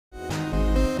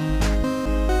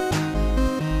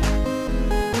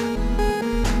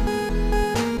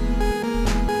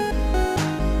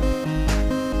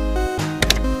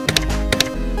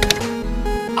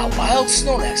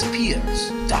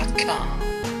wildsnorlaxpeers.com.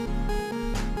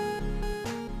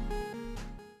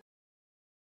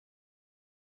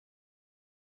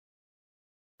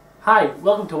 Hi,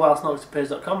 welcome to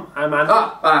wildsnorlaxpeers.com. I'm Andy.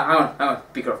 Hang on,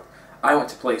 Beecroft. I want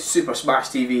to play Super Smash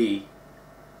TV.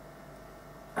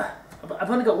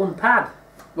 I've only got one pad.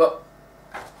 Well,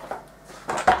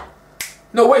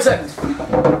 no, wait a second.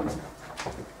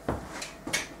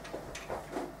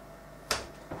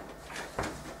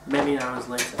 Many hours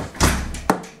later.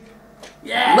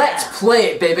 Yeah! Let's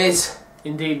play it, babies.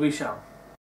 Indeed we shall.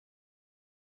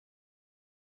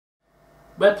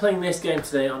 We're playing this game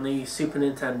today on the Super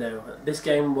Nintendo. This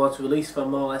game was released for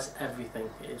more or less everything.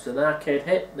 It was an arcade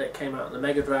hit that came out on the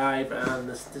Mega Drive and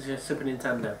the Super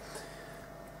Nintendo.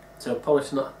 So probably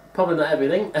not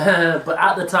everything, but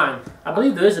at the time, I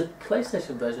believe there is a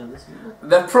PlayStation version of this, isn't there?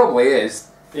 There probably is.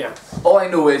 Yeah. All I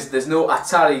know is there's no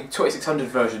Atari 2600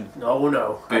 version.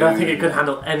 No. I don't think it could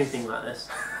handle anything like this.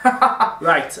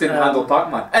 Right. Didn't handle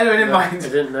Pac-Man. Anyway, never mind. I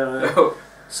didn't know that. No.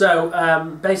 So,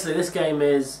 basically this game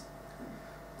is,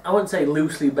 I wouldn't say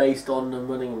loosely based on the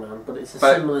Running Man, but it's a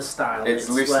similar style. It's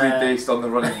loosely based on the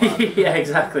Running Man. Yeah,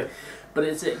 exactly. But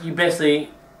it's a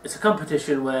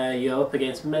competition where you're up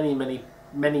against many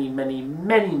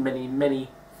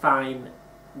fine,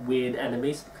 weird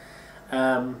enemies.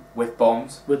 With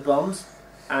bombs.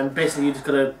 And basically you just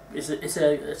gotta.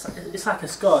 It's like a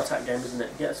score attack game, isn't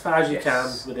it? Get as far as you can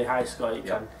with the high score you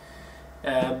can.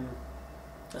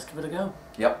 Let's give it a go.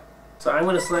 Yep. So I'm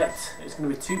gonna select. It's gonna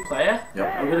be 2-player.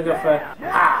 Yep. I'm gonna go for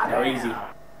hard or easy.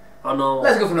 Or normal.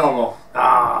 Let's go for normal.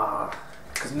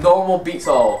 Because normal beats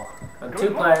all. And 2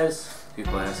 players. 2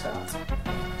 players.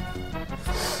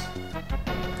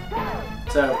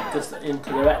 So just into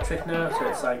the rhetoric now. So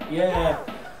it's like, yeah.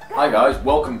 Hi guys,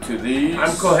 welcome to the. I'm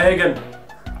Cohagen.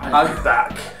 I'm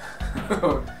back.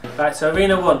 Right, so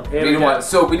Arena 1. Here we go.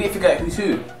 So we need to figure out who's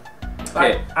who.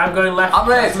 Right, Okay. I'm going left. I'm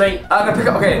red. That's me. I'm gonna pick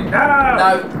up. Okay. No!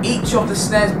 Now each of the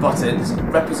SNES buttons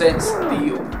represents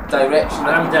the direction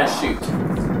that I'm you dead. shoot,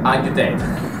 and you're dead.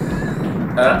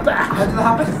 How did that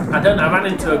happen? I don't know. I ran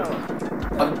into a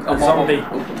zombie.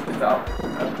 Oh, pick that up.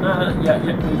 Yeah,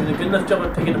 you're doing a good enough job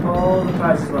at picking up all the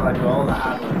prizes while I do all that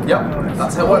hard work. Yep,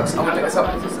 that's how it works. I'm gonna pick this up.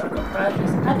 I've got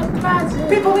prizes. I got prizes.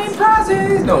 People mean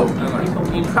prizes. No, People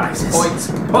mean prizes.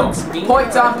 Points mean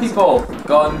and prizes. people.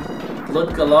 Gone.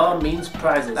 Blood galore means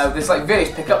prizes. Now there's like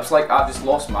various pickups. Like I've just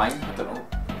lost mine. I don't know.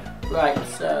 Right,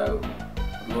 so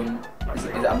Is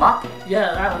it a map?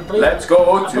 yeah, I believe. Let's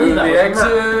go to the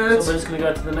exit. So we're just going to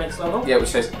go to the next level. Yeah, which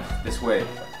says this way.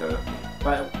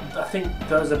 Right, I think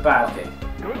those are bad. Okay.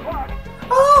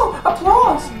 Oh,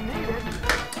 applause!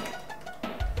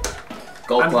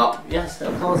 Gold clap. Yes,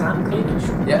 applause and cleavage.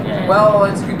 Yeah. Well,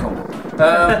 it's a good combo.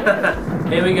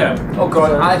 Here we go. Oh god,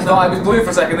 So, I thought I was blue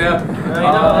for a second there.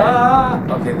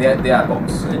 Okay, they are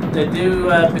bombs. They do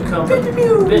become a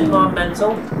bit more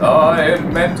mental. I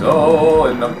am mental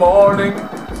in the morning.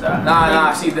 So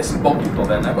Nah, see, there's some bomb people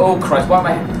there now. Oh Christ,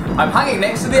 why am I'm hanging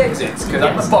next to the exits because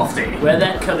I'm a buffy. Where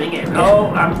they're coming in.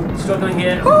 Oh, I'm struggling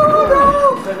here.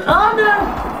 Oh Oh no!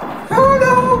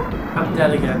 no! I'm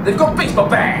dead again. They've got baseball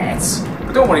bats!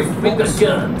 But don't worry, We've got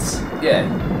guns. Yeah,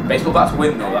 baseball bats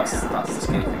win though, that's the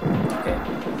scary thing. Okay.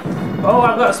 Oh,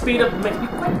 I've got to speed up and make me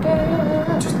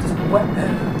quicker. Just as well.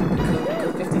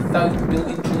 50,000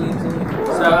 billion trillion.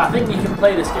 So I think you can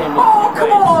play this game. Oh,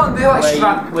 come on! They're like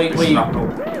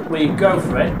where you go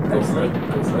for it, basically.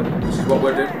 Go for it. This is what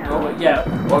we're doing. Oh, yeah.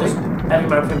 What Just every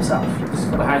man for himself. Just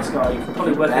for the high score. You can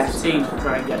probably work as a team to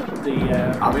try and get the.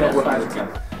 I'm not working as a team.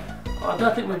 I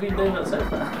don't think we've been doing that so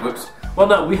far. Whoops. Well,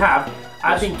 no, we have.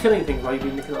 I've been killing things while you've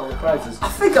been looking at all the prizes. I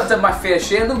think I've done my fair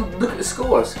share. Look at the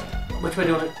scores. Which way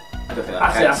do you want it? I don't think that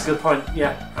Actually, counts. that's a good point.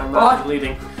 Yeah, I'm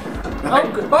leading. Right.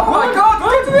 Oh, good. Oh my god!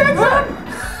 Get to the exit!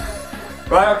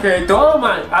 Right, okay, Oh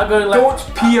my! I'm going left.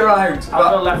 don't pee around.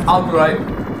 I'll go left. I'm right.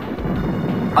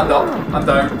 I'm up. I'm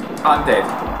down. I'm dead.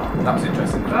 That was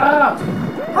interesting. Ah!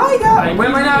 Hi guys! Where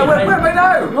am I now? Where am I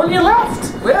now? On your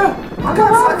left! Where? I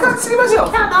can't see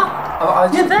myself.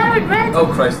 You're there in red! Oh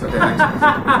Christ, okay, thanks.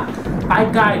 I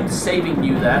died saving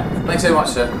you there. Thanks so much,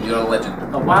 sir. You're a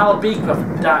legend. A wild beecroft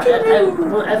died.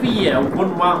 Every year,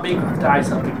 one wild beecroft dies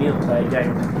helping Neil play a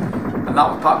game. And that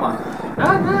was Pac-Man.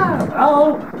 Oh no!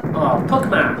 Oh!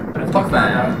 Puckman!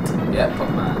 Pac-Man. Yeah,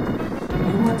 Pac-Man. You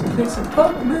want to play some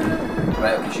Pac-Man?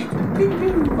 Right, okay, shoot.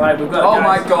 Right, we've got Oh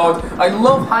my god, I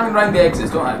love hanging around the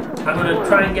exits, don't I? I'm going to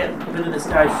try and get rid of this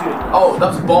guy shooting. Oh,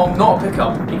 that's a bomb, not a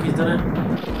pickup. I think he's done it.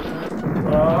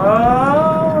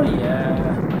 Oh,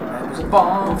 yeah. It was a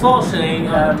bomb. Unfortunately,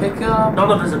 Pickup.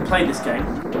 none of us have played this game.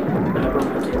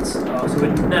 pickets. Oh, so we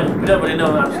don't really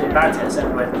know absolutely about it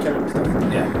except by killing stuff.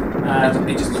 Yeah.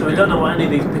 So we don't know what any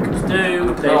of these pickups do,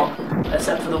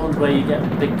 except for the ones where you get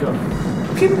a big gun.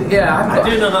 Yeah, I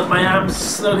do know that my arm's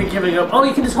slowly giving up. Oh,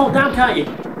 you can just hold down, can't you?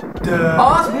 Duh.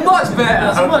 Oh, that's much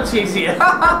better. That's much easier.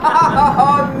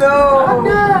 Oh no! Oh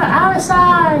no!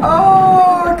 Outside!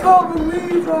 Oh, I can't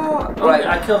believe that. Right,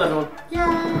 I killed everyone. Yay!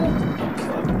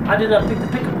 I did. I picked the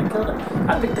pickup and killed it.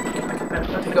 I picked the pickup.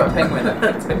 I picked up a penguin and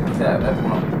picked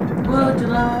everyone up. Would you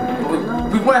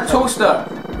like? We've won a toaster.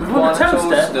 We've won a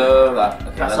toaster.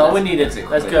 Okay, that's all we needed.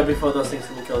 Let's go quickly. before those things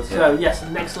can be killed. Yeah. So yes,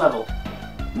 next level.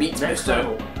 Meet Next Mr.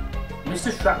 level.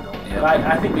 Mr. Shrapnel. Yeah. Right,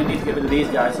 I think we need to get rid of these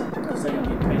guys because they're going to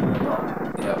be a pain in the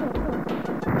butt.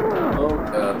 Yeah.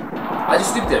 Oh. I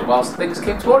just stood there whilst things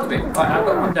came towards me. Right, I've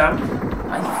got one down.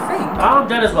 I think Oh, I'm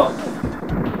dead as well.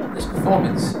 this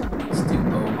performance needs to.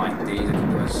 Oh my days! I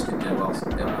think I stood there whilst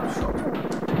they were shot.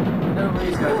 No,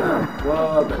 these guys are.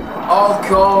 Whoa, but... Oh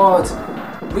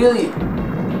god! Really?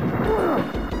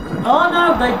 Oh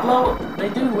no, they blow up. They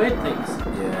do weird things.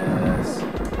 Yes.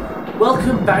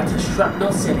 Welcome back to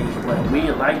Shrapnel City, where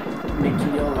we like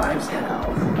making your lives hell.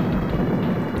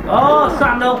 Oh,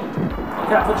 shrapnel!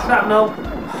 Look out for the shrapnel.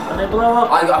 And they blow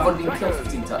up. I've already been killed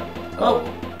 15 times. Oh.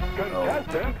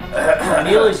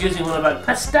 Neil is using one of our...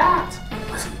 Press start!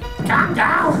 Calm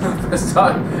down! This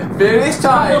time. Various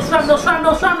times. Shrapnel,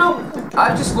 shrapnel, shrapnel!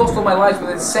 I've just lost all my lives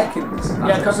within seconds.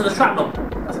 Yeah, because of the shrapnel.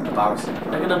 That's embarrassing.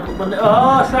 They're gonna...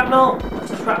 Oh, shrapnel!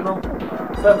 What's the shrapnel?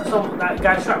 Focus on that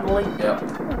guy shrapneling. Yep.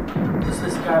 Is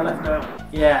this guy left now?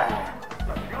 Yeah.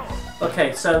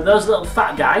 Okay, so those little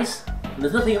fat guys, and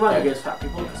there's nothing wrong against fat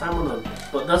people because I'm one of them,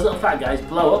 but those little fat guys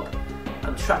blow up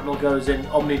and shrapnel goes in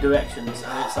omnidirections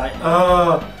and it's like,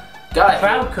 Got it.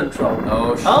 crowd control.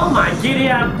 Oh, Oh my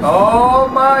Gideon! oh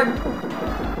my.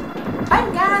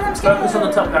 I'm gone, I'm scared. Focus on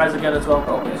the top guys again as well.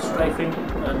 Okay. Strafing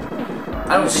and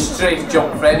I don't straight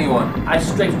jump for anyone. I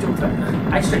strafe jump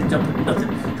at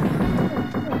nothing.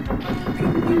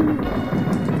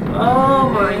 Oh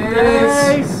my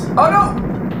days! Oh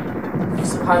no!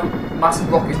 Somehow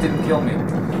massive rockets didn't kill me.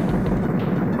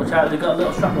 Watch out, they've got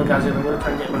little shrapnel guys in. I'm going to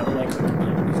try and get him out of the way quick.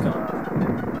 Yeah, he's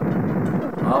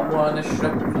gone. I wanna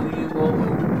shrapnel you all over.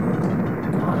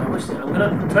 God, I wish that. I'm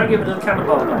going to try and get rid of the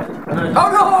cannonball guy. Oh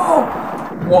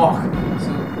no! Walk.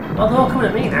 Oh, they're all coming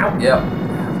at me now. Yep.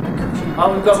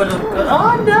 Oh, we've got rid of...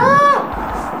 Oh no!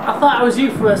 I thought I was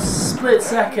you for a split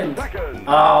second.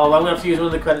 Oh, I'm going to have to use one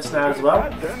of the credits now as well.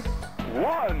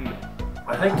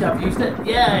 I think I've used it.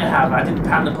 Yeah, I have. I didn't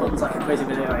pan the buttons like a crazy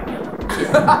video.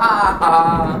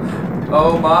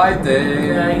 Oh my days.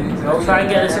 Okay, I'll try and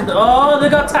get this in the... Oh, they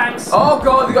got tanks! Oh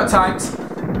god, they got tanks.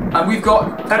 And we've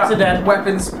got Tanks are dead.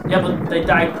 weapons. Yeah, but they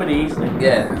died pretty easily.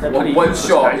 Yeah, They're pretty one useless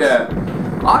shot, tanks.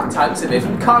 yeah. Our tanks are made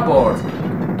from cardboard.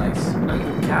 Nice. Not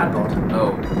even cardboard.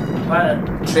 Oh.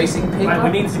 Right, Tracing paper? right,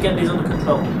 we need to get these under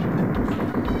control.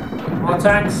 More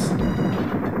tanks.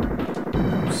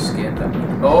 I'm scared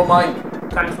them. Oh my.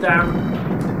 Tanks down.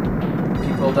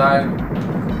 People down.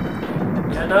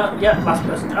 Yeah, no, yeah, last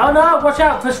person. Oh no, watch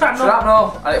out for shrapnel!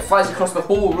 Shrapnel! And it flies across the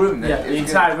whole room. Yeah, the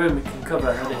entire room we can cover,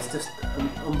 and it's just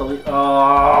unbelievable.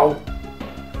 Oh!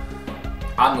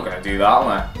 I'm not gonna do that, am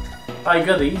I? Oh, you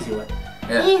go the easy way.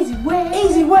 Yeah.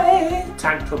 Easy way.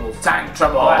 Tank troubles. Tank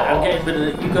trouble! Right, I'm getting rid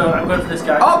of it. You go, I'm going for this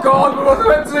guy. Oh god, we wasn't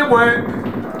meant to way!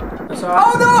 That's alright.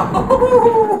 Oh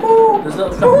no! There's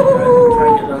little shrapnel guys. Try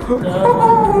and get those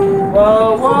done.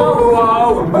 Whoa,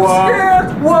 whoa, I'm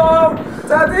scared! Whoa!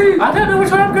 Daddy! I don't know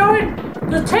which way I'm going!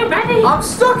 There's too many! I'm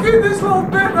stuck in this little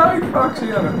bit now,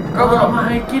 actually. Go, Oh go.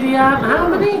 my Gideon, how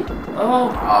many?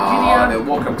 Oh, Oh, Gideon. they'll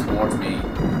walk up towards me.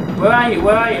 Where are you?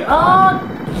 Where are you? Oh,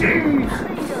 jeez!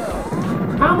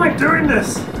 How am I doing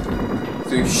this?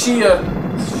 Through sheer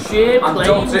Sheer plain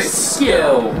undaunted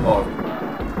skill. skill. Oh.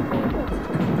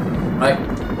 Right.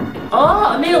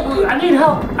 Oh, Neil, I need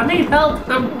help. I need help.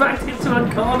 I'm backed into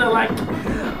a corner like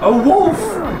a wolf.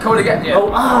 Coming to get you. Oh,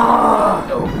 ah!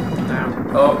 Oh.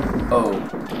 Down. Oh. Oh.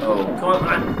 Oh. Come on,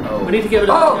 man. Oh. We need to get rid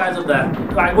of those guys up there.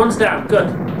 Right, one's down. Good.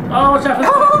 Oh, watch out for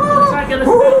try and get this.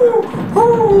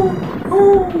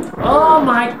 Oh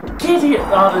my Gideon!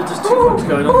 Oh, there's just too much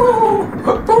going on.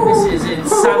 This is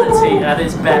insanity at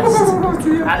its best.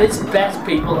 At its best,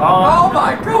 people. Oh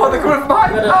my god, they're coming from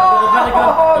behind.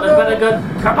 Got a better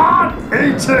gun. Come on!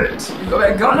 Eat it! You got a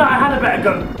better Oh gun? no, I had a better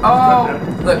gun.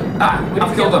 Oh, look. Ah, We need I've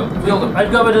to killed get- him. Killed him.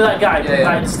 I've got rid of that guy. Yeah, yeah.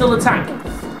 Right, it's still a tank.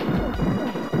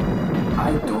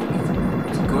 I don't even know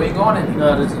what's going on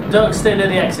anymore. No, don't stay near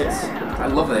the exits. I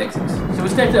love the exits. So we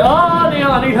stay to. Oh, Neil,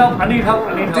 I need help. I need help.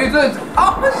 I need help. Dude, look.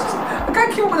 Oh, I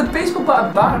got killed with a baseball bat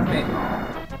and battered me.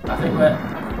 I think we're.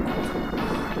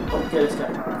 Oh, get this guy.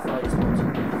 Before he explodes.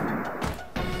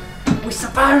 We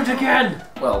survived again!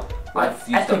 Well, I've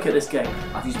used Epic at this game.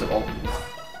 I've used it all.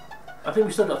 I think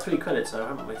we've still got 3 credits though,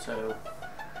 haven't we? So.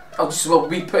 Oh, just well,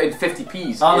 we put in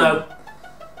 50p's. Oh no.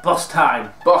 Boss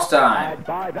time. Boss time.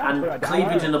 And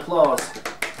cleavage and applause.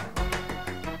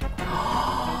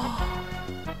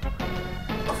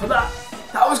 For that.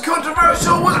 That was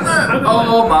controversial, wasn't it?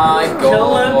 Oh my god.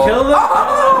 Kill them, kill them.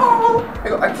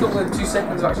 Oh! I killed them in 2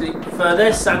 seconds actually. For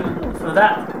this and for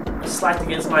that, sliced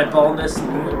against my baldness.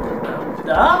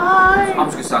 Die!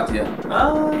 I'm just gonna stand here.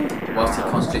 Die! Whilst he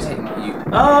concentrates hitting you.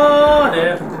 Oh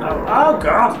dear. Oh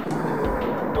god.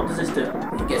 What does this do?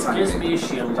 He gets It gives angry. me a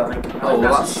shield, I think. Oh, well,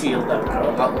 that's a shield, there we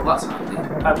go. Well, that's handy.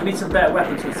 Right, we need some better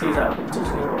weapons with these out.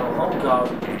 Oh god.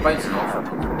 Bouncing off.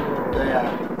 They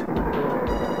are.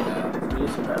 We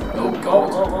need some better weapons. Oh god.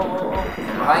 Oh.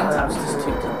 Behind? That was just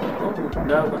too. Oh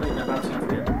no, I think they're bouncing for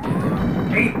it.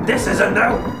 Eat, this is a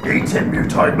no! Eat him,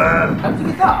 mutoid man! How did you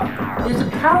get that? There's a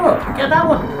power up. Get that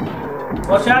one.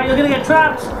 Watch out, you're gonna get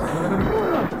trapped.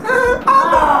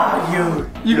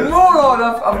 You moron!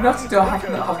 I've nothing to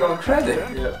have no credit.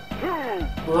 Yeah.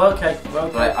 Well, okay.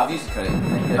 Right, I've used the credit.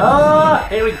 Ah,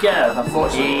 here we go.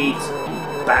 Unfortunately. Eat.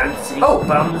 Bouncy. Oh.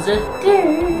 Bums it.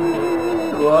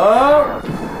 Whoa.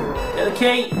 Get the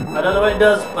key. I don't know what it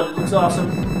does, but it looks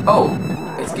awesome. Oh,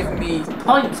 it's giving me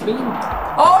Points, mean.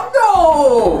 Oh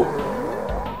no!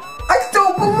 I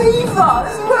don't believe that!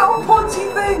 This little punchy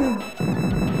thing!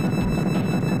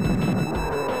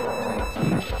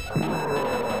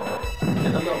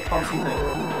 Get the little poncy thing.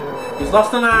 He's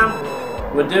lost an arm.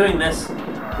 We're doing this.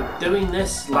 We're doing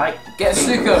this like. Get a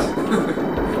snooker!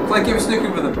 Play a game of snooker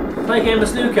with him. Play a game of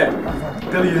snooker.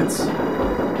 Billiards.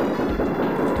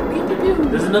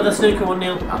 There's another snooker one,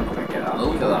 Neil. I'm not gonna get that.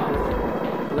 Look at that.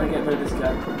 I'm gonna get rid of this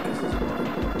guy.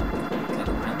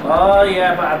 Oh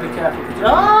yeah, but I'll be careful.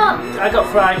 Oh! I got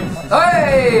fried.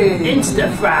 Hey! Insta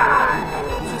fry.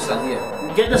 Just stand here.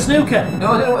 Get the snooker. No, I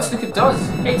don't know what a snooker does.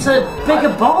 It's a bigger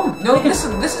bomb. No, this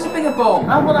is a bigger bomb.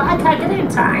 Oh well, I can't get it in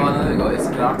time. Oh no, there you go. It's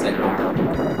an Arctic bomb.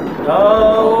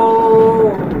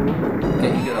 Oh.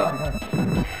 Okay, you get that.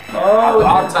 Oh.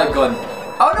 R-type gun.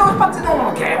 Oh no, it's back to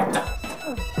normal. Okay.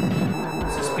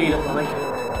 It's a speed up, I think.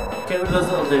 Get rid of those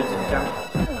little dudes if you can.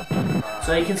 So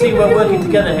you can see we're working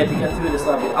together here to get through this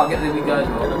level. I'll get the wee guy as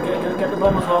well. Get the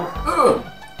bomb as well. Ugh.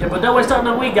 Yeah, but don't waste on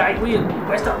the wee guy.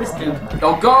 Waste on this dude.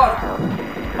 Oh god!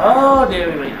 Oh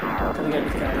dear me. Can we get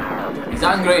this guy now? He's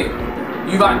angry.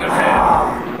 You've angered him.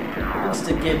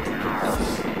 Insta-gid.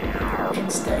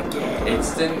 Insta-gid.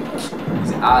 Instant.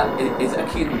 Is a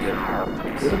kingdom.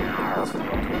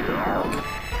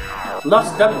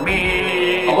 Lost the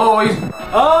me. Hello, he's.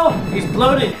 Oh, he's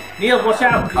bloated. Neil, watch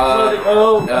out. He's bloated.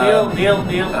 Oh, Neil.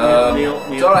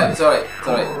 It's alright, it's alright, it's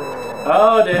alright.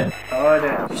 Oh dear. Oh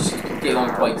dear. Get on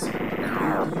points. I'm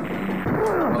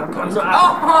not,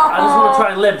 I just want to try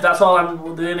and live. That's all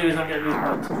I'm. The only reason I'm getting these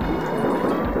points.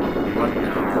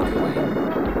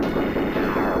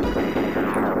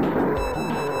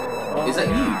 Is that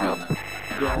you doing that?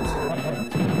 Yeah.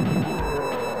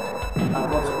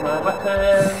 I've lost my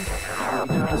weapon.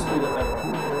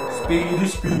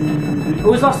 Speedy.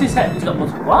 Who's lost his head? He's got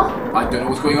multiple. What? I don't know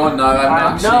what's going on now. I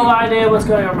have no idea what's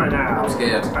going on right now. I'm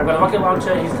scared. I've got a rocket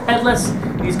launcher. He's headless.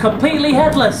 He's completely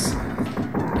headless.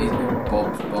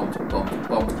 Bombs.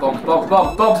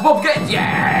 Get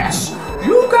yes!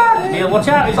 You got it! Neil, watch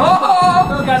out! He's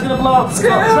little guy's gonna blow up.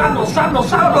 Shrapnel!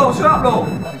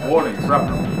 Warning,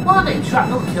 shrapnel. Warning,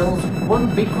 shrapnel kills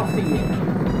one big craft a year.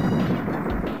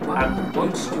 And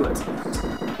one Stuart.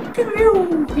 Pew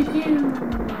pew.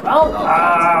 Oh,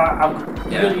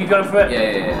 you going for it?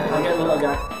 Yeah. I'll get the little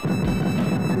guy.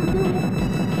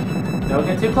 Don't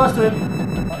get too close to him.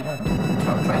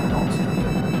 Try not to.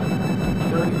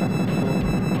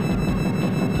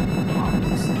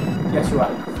 Yes, you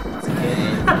are.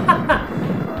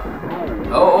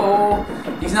 Oh,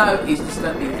 he's now hit.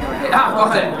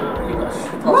 Got it.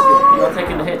 You're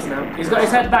taking the hits now. He's got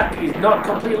his head back. He's not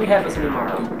completely headless anymore.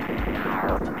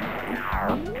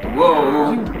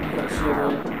 Whoa.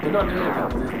 We're not doing it.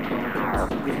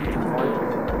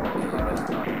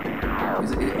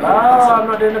 Oh, I'm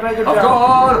not doing a very good job. I've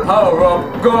got a power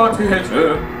up. Got to hit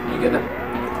him. You get that?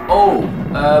 Oh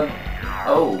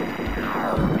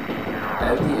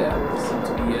dear. Seems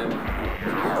to be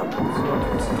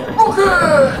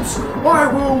rockets! I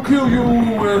will kill you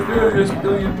with various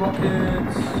billion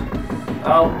rockets.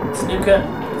 Oh, snooker.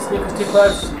 Snooker's too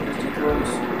close.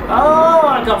 Oh,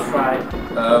 I got fried.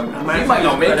 You might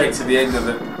not make it to the end of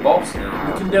the boss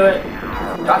now. We can do it.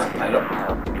 That's a power up.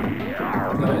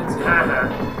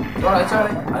 It's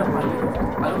alright. I don't mind it.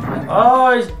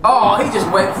 Oh, he's he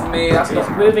just went for me. That's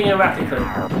not moving erratically.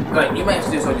 right. You might have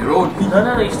to do this on your own.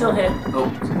 No, he's still here. Oh,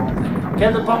 it's a bomb thing.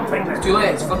 Get the bomb thing. It's too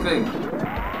late. It's flickering.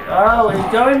 Oh,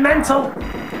 he's going mental.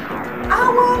 I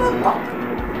wanna pop.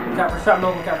 Look for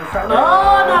shrapnel. Oh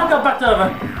no, I got backed over.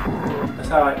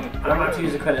 That's alright. I don't have to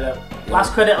use the credit though.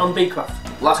 Last credit on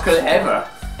Beecroft. Last credit ever.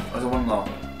 Or is it one more?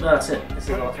 No, that's it. This is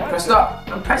the last one. Press start.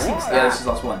 I'm pressing start. Yeah, this is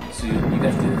the last one. So you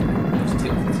have to do this. You have to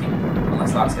take the team.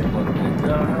 Unless that's it.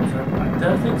 No, I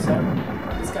don't think so.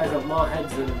 This guy's got more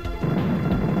heads than...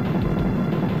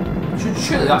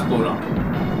 Surely that's blown up.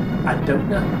 I don't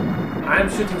know. I'm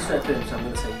shooting straight through him, so I'm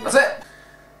going to say yes. That's it.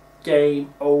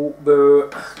 Game over.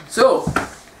 So,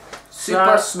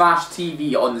 Super Smash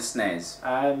TV on the SNES.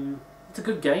 It's a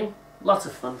good game. Lots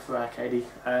of fun for arcadey.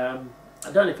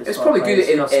 I don't know if it's probably good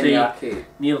in the arcade.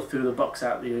 Neil threw the box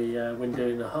out the window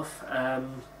in a huff. Yeah.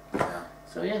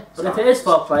 So yeah, but if it is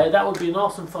 4-player, that would be an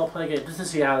awesome 4-player game, just to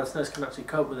see how the SNES can actually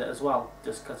cope with it as well.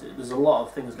 Just because there's a lot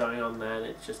of things going on there, and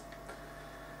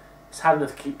it's hard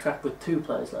enough to keep track with 2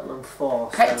 players, let alone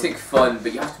 4. Hectic fun,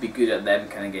 but you have to be good at them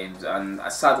kind of games. And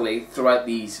sadly, throughout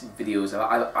these videos,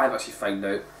 I've actually found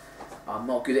out I'm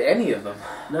not good at any of them.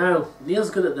 No, Neil's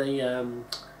good at the.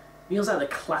 Neil's like the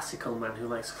classical man who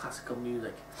likes classical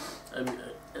music, and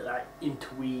like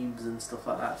interweaves and stuff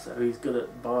like that. So he's good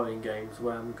at boring games,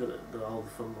 where I'm good at all the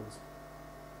fun ones.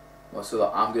 Well, so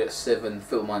that I'm good at Civ and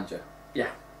Football Manager.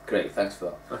 Yeah. Great, thanks for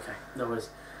that. Okay, no worries.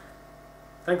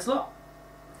 Thanks a lot.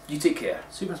 You take care.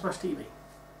 Super Smash TV.